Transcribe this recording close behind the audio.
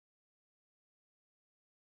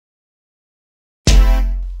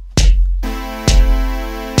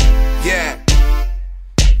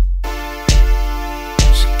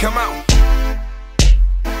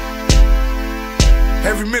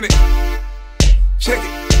Check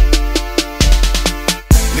it.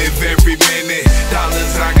 Live every minute,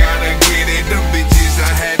 dollars I gotta get it. Them bitches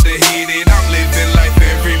I had to hit it. I'm living life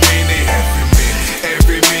every minute,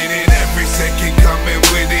 every second coming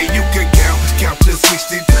with it. You can count to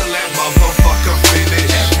 60 till that motherfucker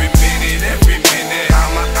finish. Every minute,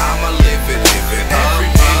 I'ma live it.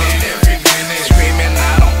 Every minute, screaming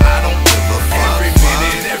I don't give a fuck.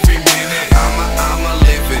 Every minute, I'ma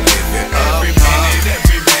live it. Every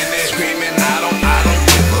minute, screaming I don't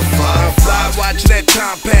give a fuck. Fly watching that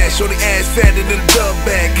time pass, show the ass fatter than a dub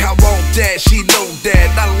bag. I want that, she know that.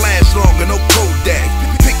 Not last longer, no Kodak.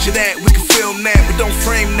 Picture that, we can film that, but don't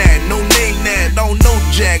frame that. No name that, don't know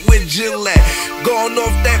Jack. Where Jill at? Going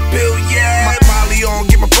off that pill, yeah. My Molly on,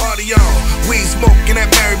 get my party on. We smoking that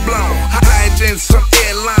Blount. Hiding some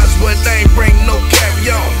airlines, but they ain't bring no carry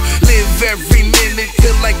on. Live every minute,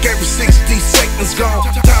 feel like every 60 seconds gone.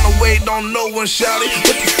 Time to wait on no one, shout it.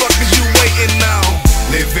 What the fuck is you waiting on?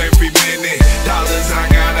 Live every minute, dollars I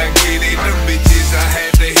gotta get it. Them bitches I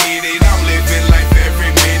had to hit it. I'm living life every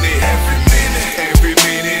minute,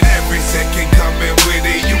 every second coming with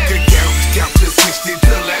it. You can count to 60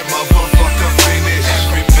 till that motherfucker finish.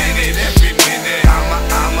 Every minute,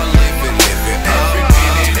 I'ma live it. Every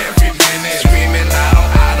minute, screaming I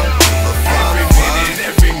don't give a fuck.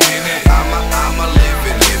 Every minute, I'ma live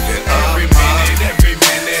it. Every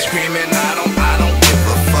minute, screaming I don't give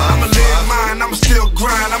a fuck. I'ma live mine, I'ma still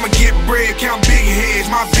grind, I'ma get bread, count big heads.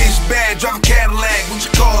 My bitch bad, drive a Cadillac, what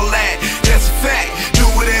you call that? That's a fact, do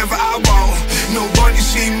whatever I want. Nobody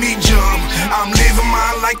see me jump. I'm living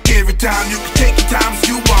mine like every time. You can take your time if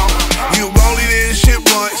you want. You only did this shit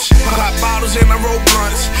once. Pop bottles and I roll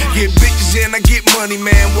blunts. Get bitches and I get money,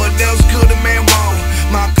 man. What else could a man want?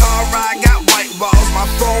 My car ride got white walls. My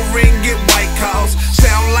phone ring get white calls.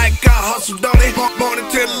 Sound like I hustle, don't it? Morning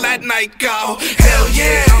till that night call. Hell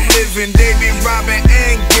yeah, I'm living. They be robbing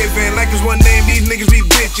and giving. Like it's one name, these niggas be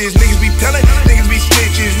bitches. Niggas be telling, niggas be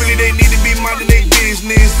snitches. Really they need to be minding their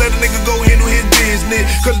business. Let a nigga go handle his business.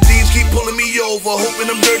 Cause these keep pulling me over.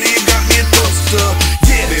 Hoping I'm dirty and got me a toaster.